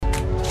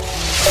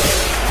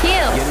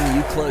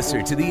you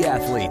closer to the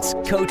athletes,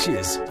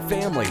 coaches,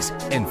 families,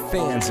 and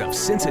fans of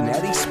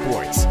Cincinnati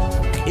sports.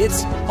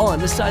 It's On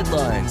the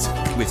Sidelines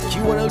with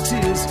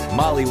Q102's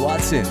Molly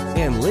Watson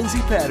and Lindsay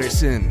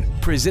Patterson.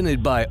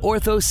 Presented by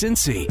Ortho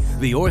Cincy,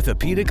 the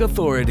orthopedic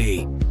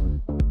authority.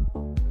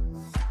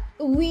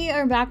 We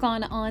are back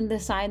on the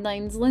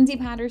Sidelines. Lindsay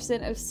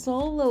Patterson, a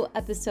solo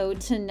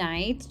episode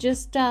tonight.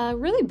 Just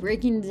really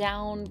breaking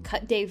down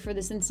cut day for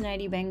the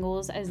Cincinnati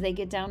Bengals as they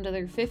get down to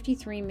their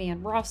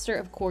 53-man roster.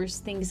 Of course,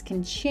 things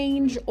can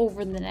change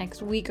over the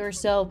next week or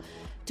so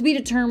to be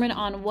determined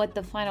on what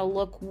the final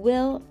look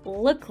will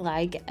look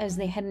like as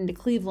they head into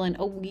Cleveland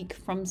a week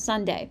from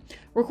Sunday.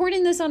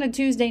 Recording this on a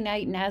Tuesday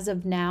night, and as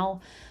of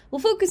now, we'll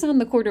focus on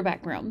the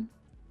quarterback room.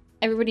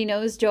 Everybody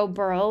knows Joe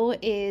Burrow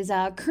is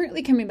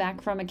currently coming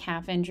back from a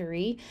calf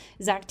injury.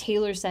 Zach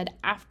Taylor said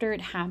after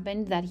it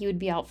happened that he would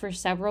be out for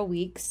several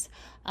weeks.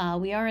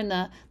 We are in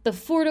the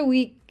 4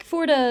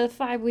 to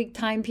 5 week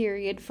time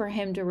period for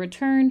him to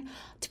return,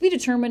 to be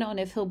determined on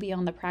if he'll be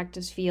on the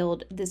practice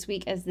field this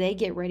week as they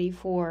get ready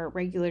for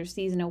regular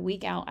season a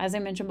week out, as I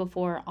mentioned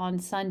before, on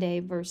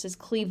Sunday versus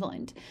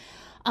Cleveland.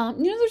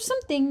 There's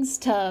some things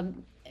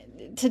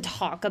to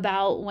talk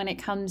about when it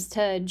comes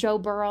to Joe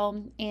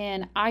Burrow,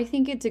 and I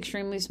think it's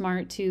extremely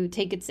smart to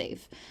take it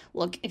safe.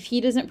 Look, if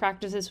he doesn't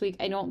practice this week,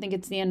 I don't think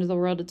it's the end of the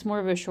world. It's more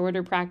of a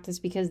shorter practice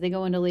because they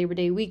go into Labor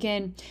Day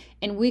weekend,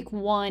 and week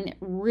 1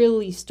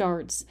 really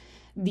starts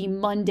the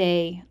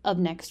Monday of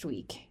next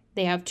week.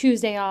 They have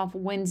Tuesday off,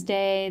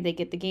 Wednesday, they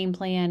get the game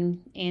plan,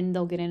 and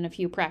they'll get in a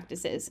few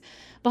practices.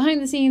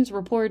 Behind the scenes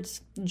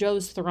reports,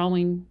 Joe's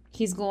throwing.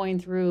 He's going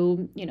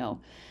through,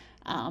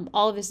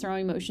 all of his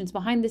throwing motions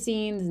behind the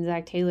scenes, and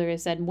Zach Taylor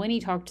has said when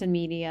he talked to the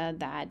media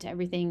that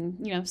everything,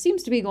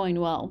 seems to be going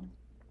well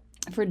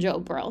for Joe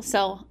Burrow.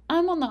 So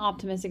I'm on the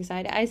optimistic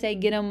side. I say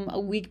get him a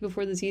week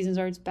before the season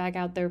starts, back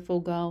out there full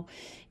go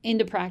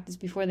into practice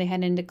before they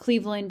head into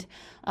Cleveland.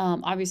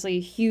 Obviously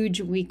a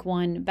huge week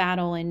 1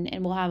 battle,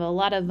 and we'll have a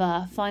lot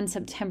of fun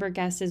September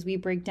guests as we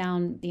break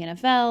down the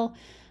NFL.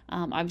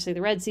 Obviously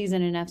the red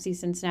season and FC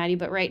Cincinnati,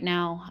 but right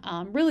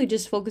now, really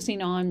just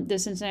focusing on the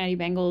Cincinnati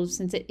Bengals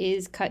since it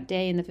is cut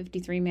day in the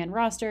 53-man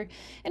roster.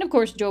 And of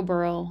course, Joe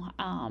Burrow,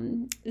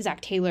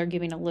 Zach Taylor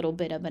giving a little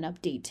bit of an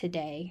update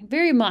today.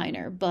 Very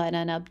minor, but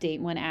an update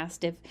when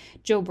asked if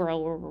Joe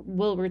Burrow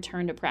will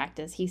return to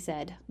practice. He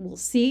said, we'll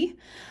see.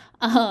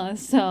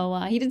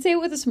 So he did say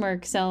it with a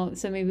smirk, so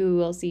maybe we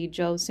will see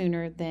Joe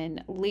sooner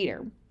than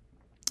later.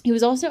 He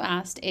was also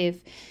asked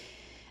if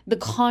the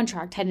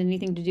contract had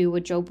anything to do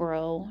with Joe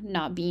Burrow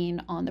not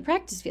being on the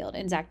practice field.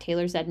 And Zach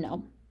Taylor said,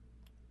 no.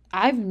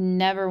 I've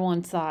never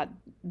once thought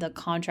the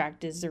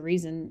contract is the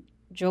reason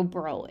Joe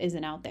Burrow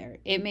isn't out there.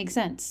 It makes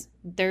sense.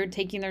 They're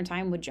taking their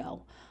time with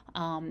Joe.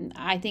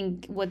 I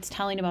think what's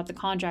telling about the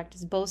contract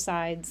is both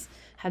sides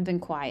have been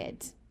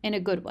quiet in a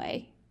good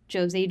way.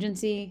 Joe's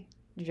agency,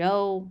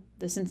 Joe,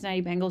 the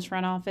Cincinnati Bengals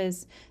front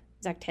office,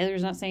 Zach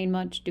Taylor's not saying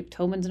much. Duke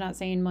Tobin's not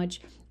saying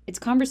much. It's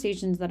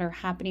conversations that are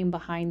happening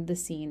behind the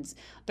scenes.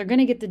 They're going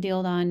to get the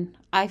deal done.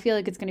 I feel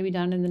like it's going to be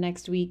done in the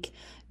next week.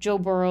 Joe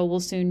Burrow will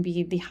soon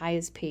be the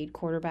highest paid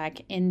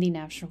quarterback in the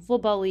National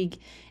Football League.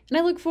 And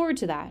I look forward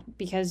to that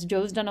because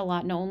Joe's done a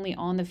lot, not only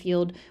on the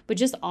field, but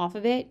just off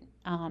of it.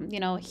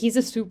 He's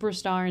a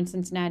superstar in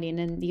Cincinnati and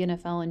in the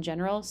NFL in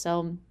general.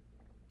 So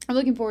I'm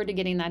looking forward to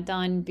getting that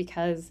done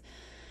because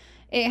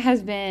it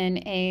has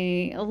been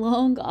a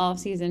long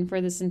offseason for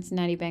the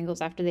Cincinnati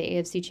Bengals after the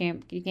AFC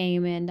Champ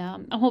game, and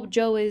I hope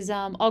Joe is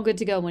all good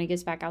to go when he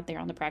gets back out there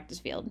on the practice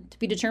field. To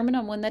be determined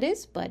on when that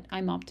is, but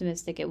I'm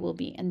optimistic it will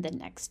be in the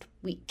next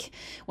week.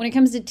 When it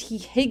comes to T.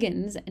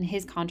 Higgins and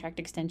his contract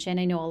extension,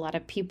 I know a lot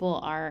of people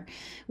are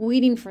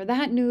waiting for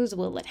that news.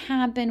 Will it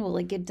happen? Will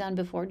it get done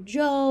before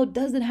Joe?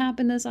 Does it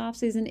happen this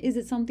offseason? Is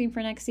it something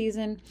for next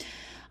season?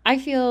 I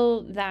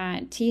feel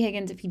that T.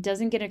 Higgins, if he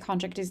doesn't get a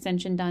contract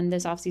extension done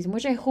this offseason,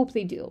 which I hope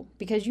they do,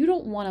 because you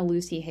don't want to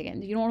lose T.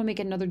 Higgins. You don't want to make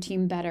another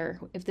team better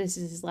if this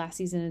is his last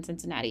season in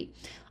Cincinnati.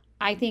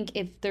 I think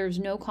if there's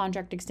no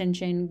contract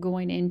extension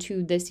going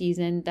into this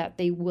season, that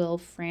they will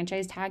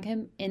franchise tag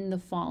him in the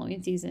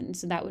following season.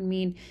 So that would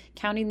mean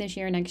counting this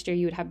year, next year,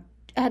 you would have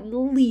at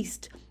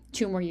least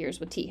 2 more years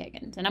with T.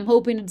 Higgins. And I'm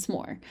hoping it's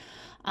more.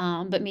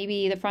 But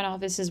maybe the front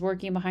office is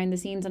working behind the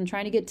scenes on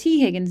trying to get T.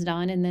 Higgins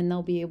done, and then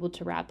they'll be able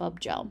to wrap up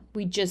Joe.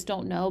 We just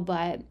don't know,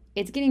 but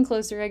it's getting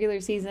close to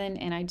regular season,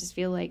 and I just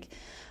feel like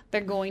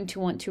they're going to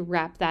want to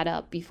wrap that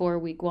up before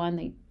week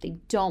 1. They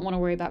don't want to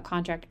worry about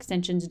contract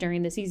extensions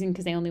during the season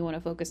because they only want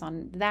to focus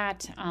on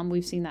that.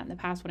 We've seen that in the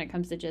past when it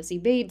comes to Jesse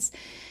Bates.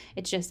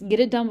 It's just get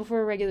it done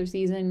before regular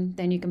season,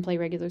 then you can play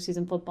regular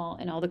season football,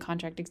 and all the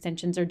contract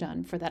extensions are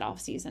done for that off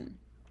season.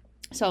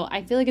 So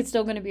I feel like it's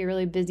still going to be a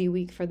really busy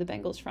week for the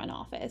Bengals front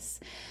office.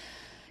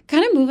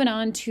 Kind of moving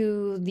on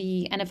to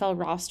the NFL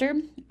roster,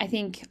 I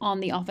think on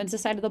the offensive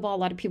side of the ball, a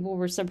lot of people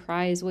were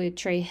surprised with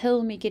Trey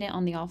Hill making it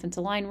on the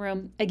offensive line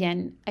room.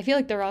 Again, I feel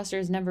like the roster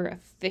is never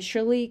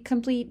officially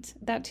complete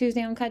that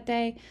Tuesday on cut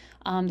day.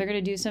 They're going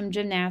to do some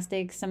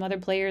gymnastics. Some other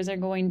players are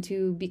going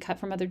to be cut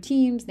from other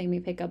teams. They may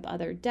pick up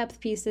other depth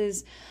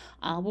pieces.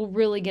 We'll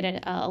really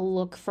get a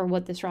look for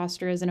what this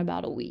roster is in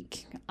about a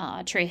week.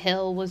 Trey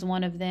Hill was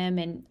one of them,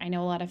 and I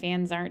know a lot of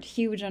fans aren't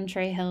huge on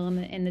Trey Hill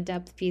in the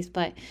depth piece,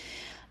 but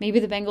maybe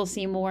the Bengals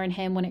see more in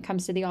him when it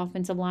comes to the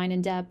offensive line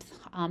and depth.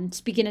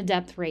 Speaking of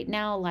depth right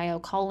now,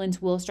 La'el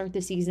Collins will start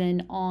the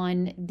season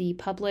on the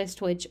PUP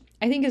list, which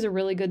I think is a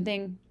really good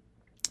thing.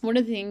 One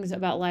of the things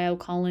about La'el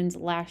Collins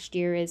last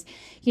year is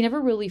he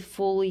never really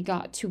fully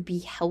got to be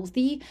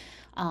healthy,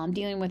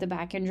 dealing with a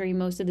back injury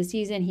most of the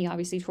season. He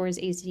obviously tore his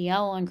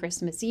ACL on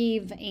Christmas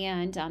Eve,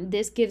 and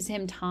this gives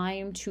him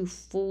time to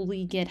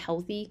fully get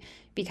healthy,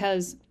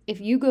 because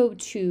if you go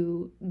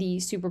to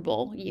the Super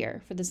Bowl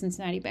year for the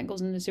Cincinnati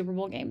Bengals in the Super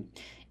Bowl game,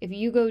 if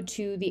you go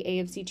to the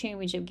AFC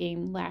Championship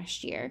game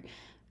last year,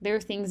 there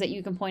are things that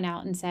you can point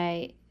out and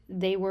say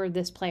they were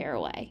this player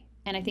away.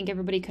 And I think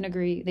everybody can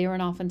agree they were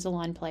an offensive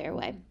line player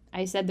away.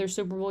 I said their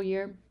Super Bowl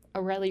year,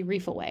 a Riley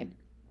Reef away.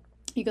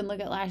 You can look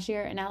at last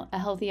year and a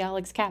healthy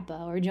Alex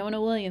Kappa or Jonah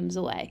Williams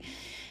away.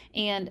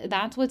 And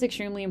that's what's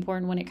extremely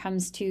important when it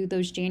comes to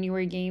those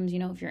January games. You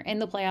know, if you're in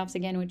the playoffs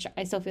again, which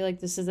I still feel like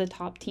this is the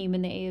top team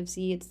in the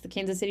AFC. It's the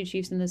Kansas City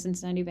Chiefs and the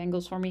Cincinnati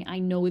Bengals for me. I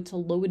know it's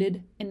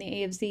loaded in the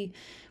AFC,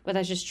 but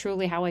that's just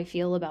truly how I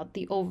feel about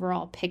the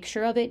overall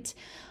picture of it.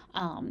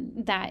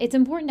 That it's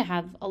important to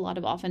have a lot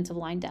of offensive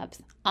line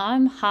depth.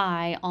 I'm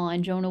high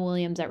on Jonah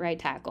Williams at right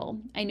tackle.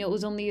 I know it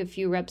was only a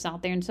few reps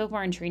out there, and so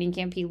far in training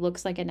camp, he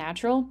looks like a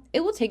natural. It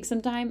will take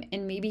some time,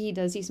 and maybe he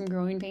does see some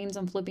growing pains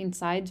on flipping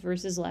sides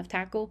versus left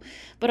tackle,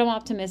 but I'm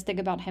optimistic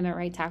about him at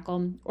right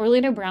tackle.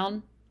 Orlando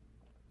Brown,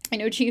 I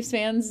know Chiefs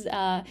fans,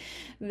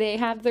 they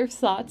have their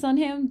thoughts on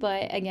him,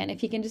 but again, if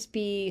he can just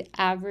be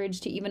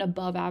average to even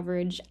above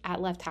average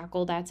at left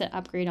tackle, that's an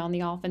upgrade on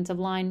the offensive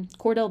line.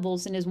 Cordell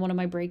Volson is one of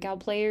my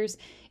breakout players.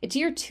 It's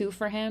year 2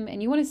 for him,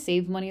 and you want to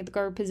save money at the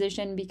guard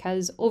position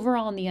because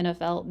overall in the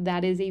NFL,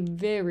 that is a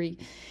very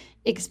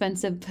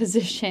expensive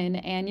position,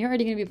 and you're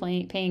already going to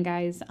be paying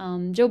guys.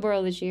 Joe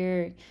Burrow this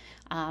year,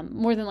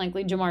 more than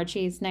likely Jamar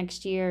Chase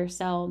next year.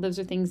 So those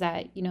are things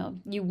that, you know,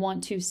 you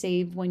want to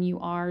save when you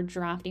are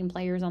drafting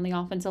players on the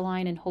offensive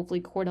line, and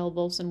hopefully Cordell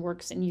Volson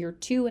works in year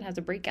 2 and has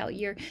a breakout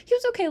year. He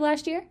was okay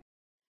last year.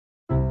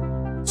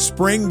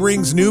 Spring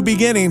brings new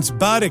beginnings,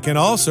 but it can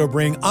also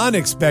bring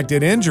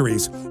unexpected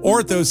injuries.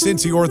 Ortho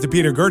Cincy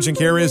Orthopedic Urgent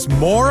Care is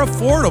more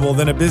affordable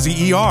than a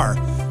busy ER.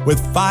 With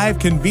 5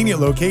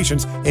 convenient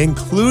locations,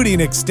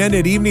 including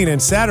extended evening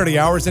and Saturday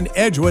hours in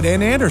Edgewood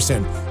and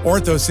Anderson,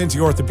 Ortho Cincy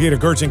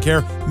Orthopedic Urgent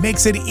Care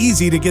makes it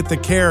easy to get the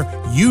care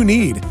you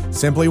need.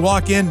 Simply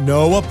walk in,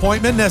 no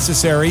appointment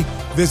necessary.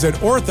 Visit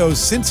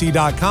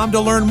orthocincy.com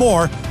to learn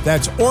more.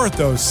 That's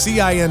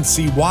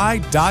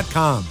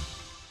orthocincy.com.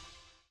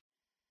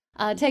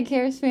 Ted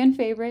Karras, fan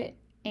favorite,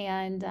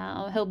 and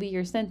he'll be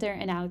your center,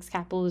 and Alex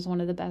Kappa was one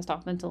of the best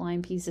offensive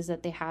line pieces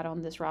that they had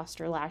on this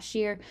roster last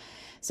year.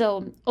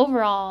 So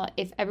overall,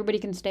 if everybody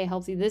can stay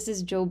healthy, this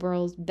is Joe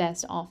Burrow's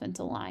best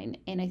offensive line,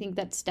 and I think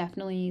that's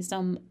definitely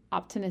some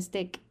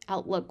optimistic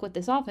outlook with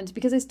this offense,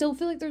 because I still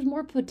feel like there's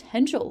more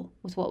potential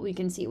with what we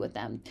can see with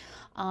them.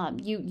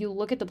 You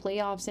look at the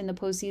playoffs and the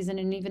postseason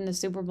and even the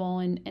Super Bowl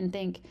and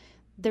think,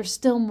 there's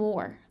still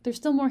more. There's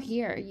still more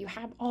here. You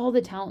have all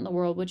the talent in the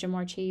world with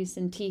Jamar Chase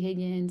and T.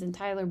 Higgins and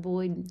Tyler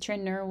Boyd and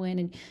Trent Irwin,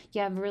 and you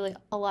have really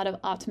a lot of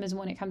optimism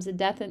when it comes to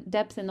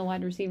depth in the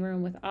wide receiver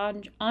room with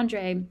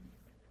Andre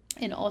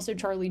and also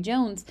Charlie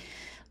Jones.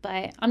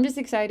 But I'm just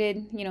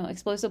excited, you know,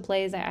 explosive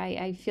plays.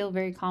 I feel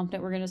very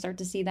confident we're going to start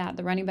to see that.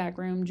 The running back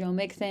room, Joe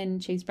Mixon,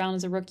 Chase Brown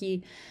is a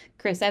rookie,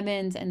 Chris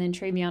Evans, and then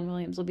Travion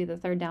Williams will be the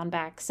third down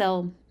back.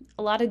 So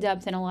a lot of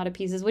depth and a lot of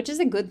pieces, which is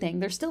a good thing.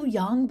 They're still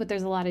young, but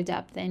there's a lot of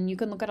depth. And you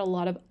can look at a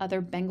lot of other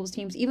Bengals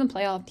teams, even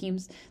playoff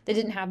teams, that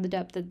didn't have the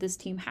depth that this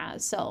team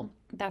has. So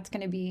that's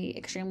going to be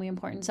extremely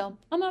important. So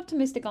I'm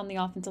optimistic on the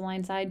offensive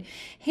line side.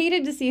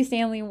 Hated to see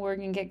Stanley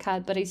Morgan get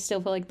cut, but I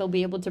still feel like they'll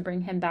be able to bring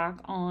him back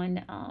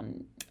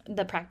on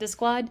the practice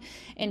squad,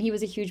 and he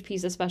was a huge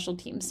piece of special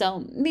teams.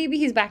 So maybe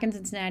he's back in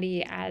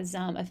Cincinnati as a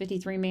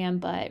 53-man,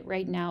 but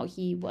right now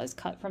he was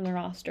cut from the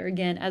roster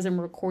again as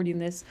I'm recording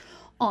this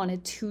on a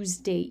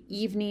Tuesday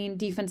evening.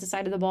 Defensive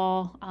side of the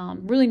ball,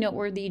 really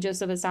noteworthy,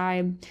 Joseph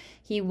Asai.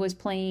 He was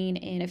playing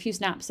in a few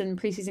snaps in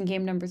preseason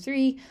game number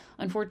 3.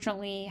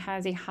 Unfortunately,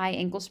 has a high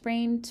ankle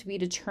sprain, to be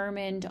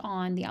determined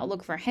on the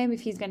outlook for him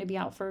if he's going to be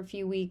out for a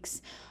few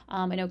weeks.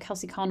 I know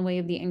Kelsey Conway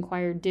of the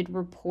Enquirer did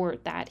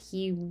report that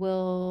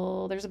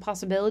there's a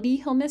possibility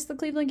he'll miss the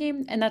Cleveland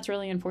game, and that's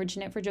really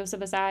unfortunate for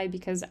Joseph Asai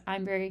because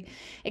I'm very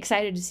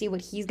excited to see what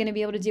he's going to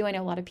be able to do. I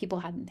know a lot of people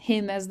had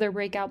him as their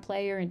breakout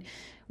player, and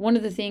one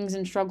of the things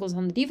and struggles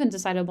on the defensive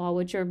side of the ball,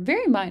 which are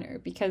very minor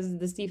because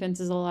this defense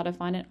is a lot of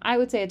fun, and I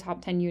would say a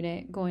top 10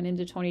 unit going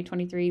into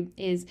 2023,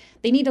 is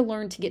they need to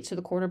learn to get to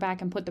the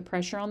quarterback and put the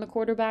pressure on the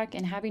quarterback.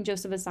 And having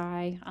Joseph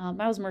Asai,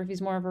 Miles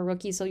Murphy's more of a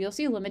rookie, so you'll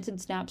see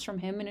limited snaps from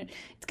him, and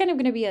it's kind of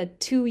going to be a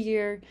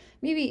 2-year,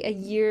 maybe a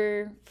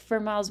year for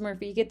Miles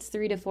Murphy. He gets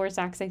 3 to 4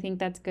 sacks. I think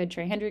that's good.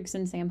 Trey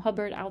Hendrickson, Sam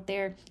Hubbard out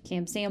there,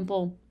 Cam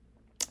Sample.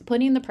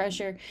 Putting the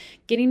pressure,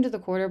 getting to the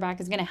quarterback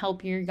is going to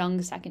help your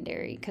young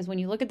secondary. Because when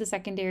you look at the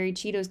secondary,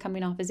 Cheeto's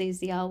coming off his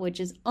ACL,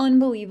 which is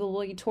unbelievable.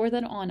 He tore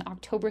that on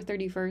October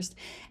 31st,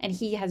 and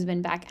he has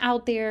been back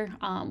out there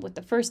with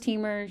the first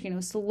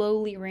teamers,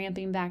 slowly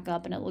ramping back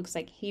up, and it looks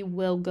like he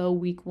will go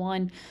week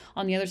 1.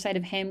 On the other side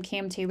of him,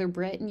 Cam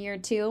Taylor-Britt in year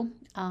 2.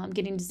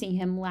 Getting to see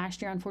him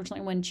last year,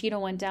 unfortunately, when Cheeto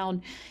went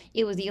down,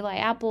 it was Eli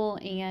Apple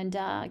and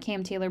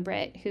Cam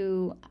Taylor-Britt,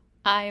 who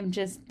I'm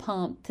just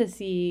pumped to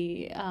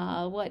see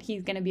what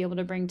he's going to be able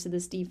to bring to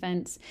this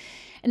defense.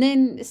 And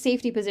then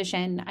safety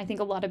position, I think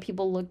a lot of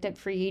people looked at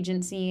free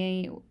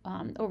agency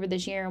over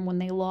this year, and when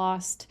they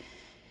lost,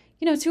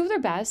 2 of their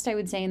best, I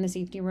would say, in the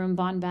safety room,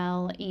 Von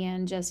Bell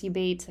and Jesse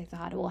Bates, I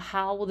thought, well,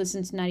 how will the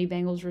Cincinnati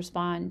Bengals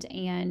respond?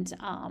 And,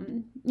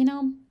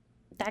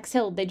 Dax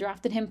Hill, they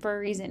drafted him for a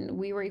reason.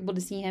 We were able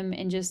to see him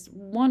in just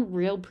one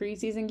real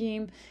preseason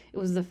game. It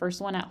was the first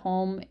one at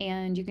home,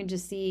 and you can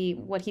just see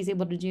what he's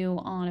able to do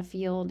on a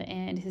field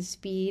and his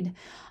speed,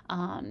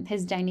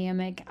 his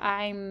dynamic.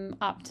 I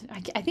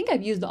think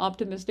I've used the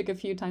optimistic a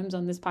few times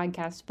on this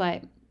podcast,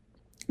 but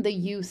the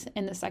youth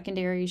in the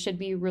secondary should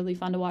be really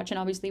fun to watch. And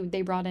obviously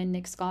they brought in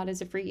Nick Scott as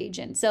a free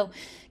agent. So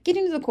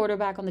getting to the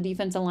quarterback on the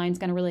defensive line is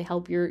going to really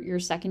help your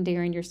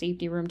secondary and your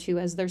safety room too,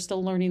 as they're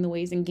still learning the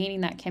ways and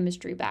gaining that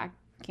chemistry back.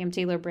 Cam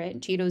Taylor-Britt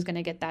and Cheeto's going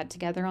to get that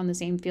together on the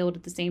same field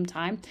at the same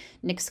time.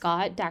 Nick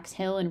Scott, Dax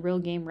Hill, and real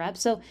game reps.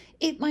 So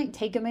it might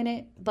take a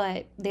minute,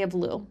 but they have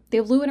Lou. They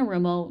have Lou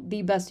Anarumo,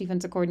 the best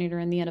defensive coordinator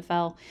in the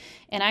NFL.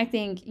 And I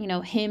think,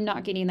 him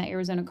not getting that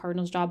Arizona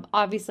Cardinals job,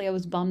 obviously I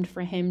was bummed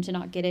for him to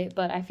not get it,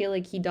 but I feel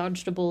like he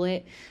dodged a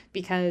bullet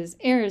because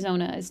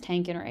Arizona is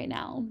tanking right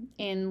now,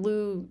 and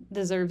Lou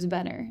deserves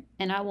better.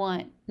 And I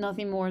want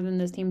nothing more than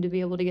this team to be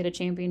able to get a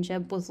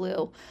championship with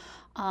Lou.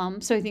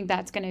 So I think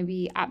that's going to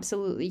be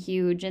absolutely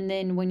huge. And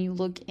then when you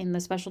look in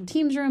the special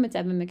teams room, it's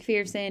Evan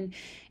McPherson.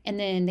 And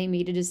then they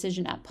made a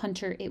decision at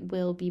punter. It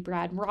will be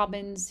Brad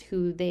Robbins,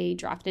 who they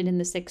drafted in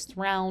the 6th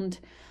round.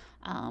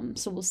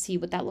 So we'll see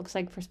what that looks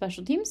like for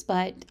special teams.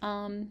 But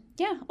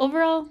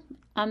overall,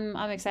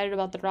 I'm excited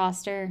about the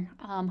roster.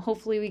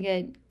 Hopefully we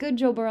get good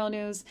Joe Burrow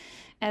news,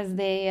 as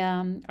they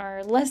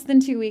are less than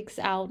 2 weeks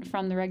out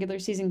from the regular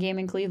season game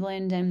in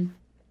Cleveland. And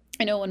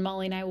I know when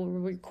Molly and I will be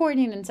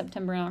recording in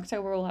September and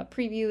October, we'll have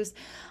previews.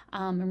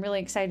 I'm really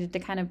excited to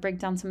kind of break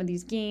down some of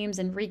these games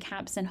and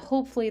recaps, and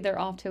hopefully they're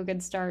off to a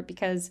good start,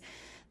 because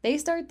they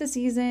start the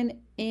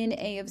season in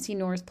AFC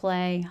North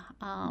play.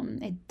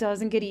 It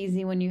doesn't get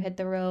easy when you hit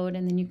the road,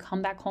 and then you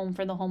come back home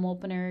for the home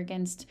opener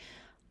against,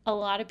 a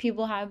lot of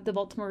people have the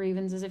Baltimore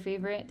Ravens as a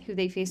favorite, who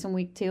they face in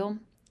week 2.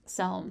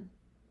 So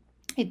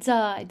it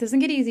doesn't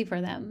get easy for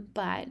them,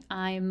 but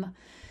I'm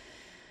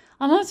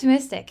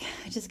optimistic.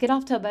 Just get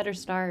off to a better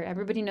start.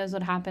 Everybody knows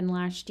what happened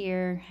last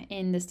year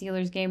in the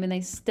Steelers game, and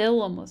they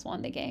still almost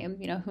won the game.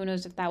 Who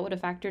knows if that would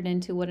have factored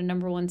into what a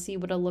number 1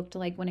 seed would have looked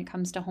like when it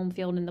comes to home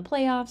field in the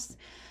playoffs.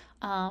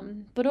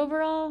 But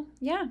overall,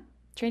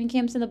 training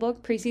camp's in the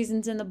book,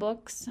 preseason's in the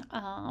books.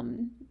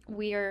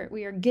 We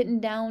are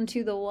getting down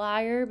to the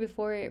wire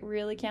before it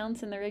really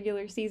counts in the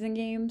regular season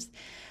games.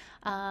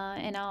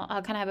 And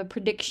I'll kind of have a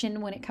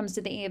prediction when it comes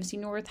to the AFC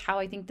North, how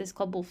I think this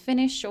club will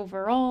finish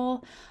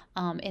overall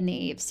in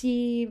the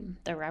AFC,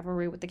 the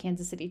rivalry with the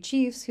Kansas City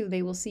Chiefs, who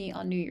they will see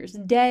on New Year's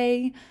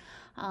Day.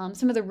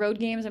 Some of the road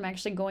games, I'm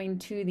actually going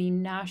to the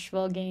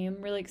Nashville game.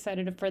 Really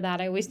excited for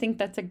that. I always think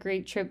that's a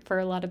great trip for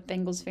a lot of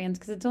Bengals fans,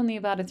 because it's only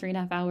about a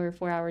 3.5-hour,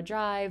 4-hour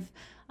drive.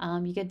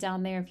 You get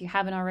down there. If you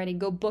haven't already,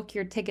 go book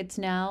your tickets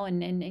now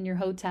and your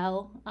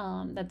hotel.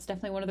 That's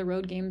definitely one of the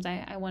road games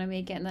I want to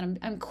make it. And then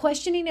I'm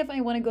questioning if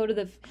I want to go to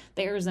the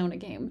Arizona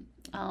game.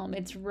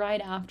 It's right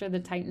after the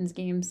Titans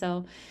game,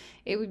 so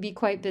it would be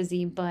quite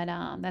busy, but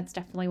that's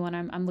definitely one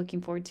I'm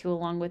looking forward to,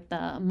 along with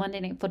the Monday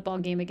Night Football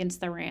game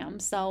against the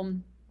Rams. So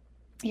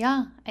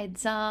yeah,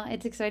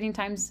 it's exciting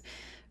times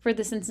for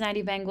the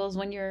Cincinnati Bengals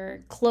when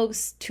you're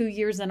close 2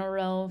 years in a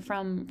row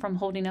from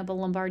holding up a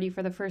Lombardi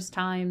for the first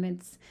time.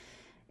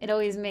 It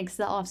always makes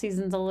the off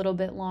seasons a little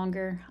bit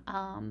longer.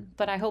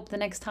 But I hope the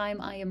next time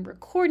I am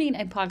recording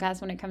a podcast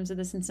when it comes to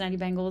the Cincinnati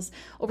Bengals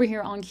over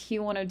here on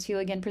Q102,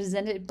 again,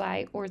 presented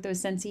by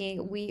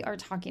OrthoSensi, we are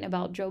talking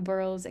about Joe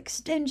Burrow's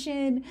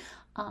extension,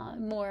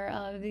 more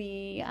of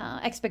the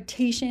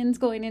expectations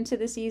going into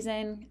the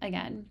season.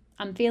 Again,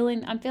 I'm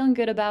feeling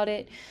good about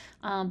it.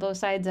 Both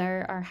sides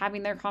are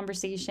having their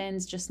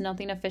conversations, just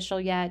nothing official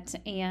yet.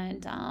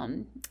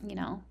 And,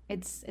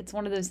 it's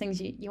one of those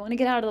things you want to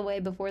get out of the way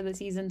before the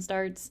season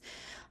starts.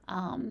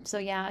 So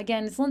yeah,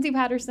 again, it's Lindsay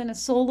Patterson, a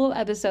solo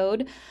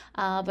episode,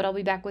 but I'll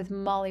be back with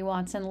Molly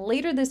Watson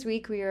later this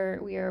week. We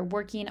are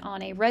working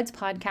on a Reds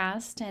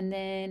podcast, and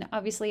then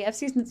obviously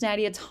FC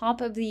Cincinnati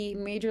atop of the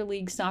Major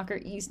League Soccer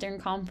Eastern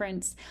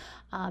Conference.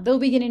 They'll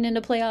be getting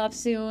into playoffs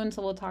soon,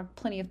 so we'll talk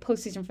plenty of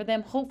postseason for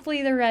them.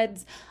 Hopefully the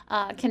Reds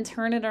can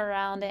turn it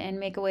around and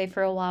make a way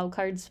for a wild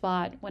card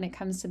spot when it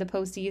comes to the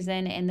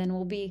postseason, and then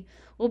we'll be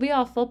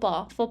all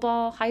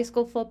football, high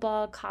school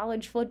football,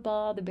 college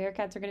football. The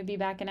Bearcats are going to be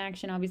back in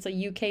action,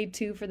 obviously UK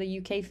too for the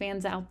UK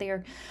fans out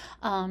there.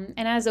 And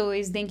as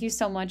always, thank you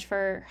so much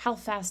for how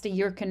fast a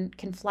year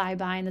can fly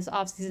by, and this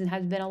offseason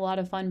has been a lot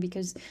of fun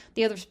because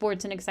the other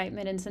sports and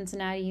excitement in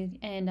Cincinnati,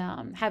 and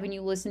having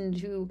you listen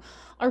to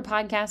our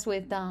podcast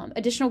with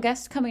additional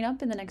guests coming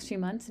up in the next few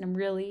months, and I'm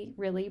really,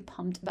 really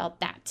pumped about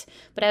that.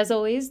 But as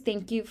always,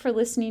 thank you for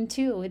listening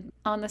to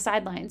On the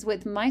Sidelines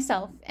with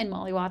myself and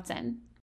Molly Watson.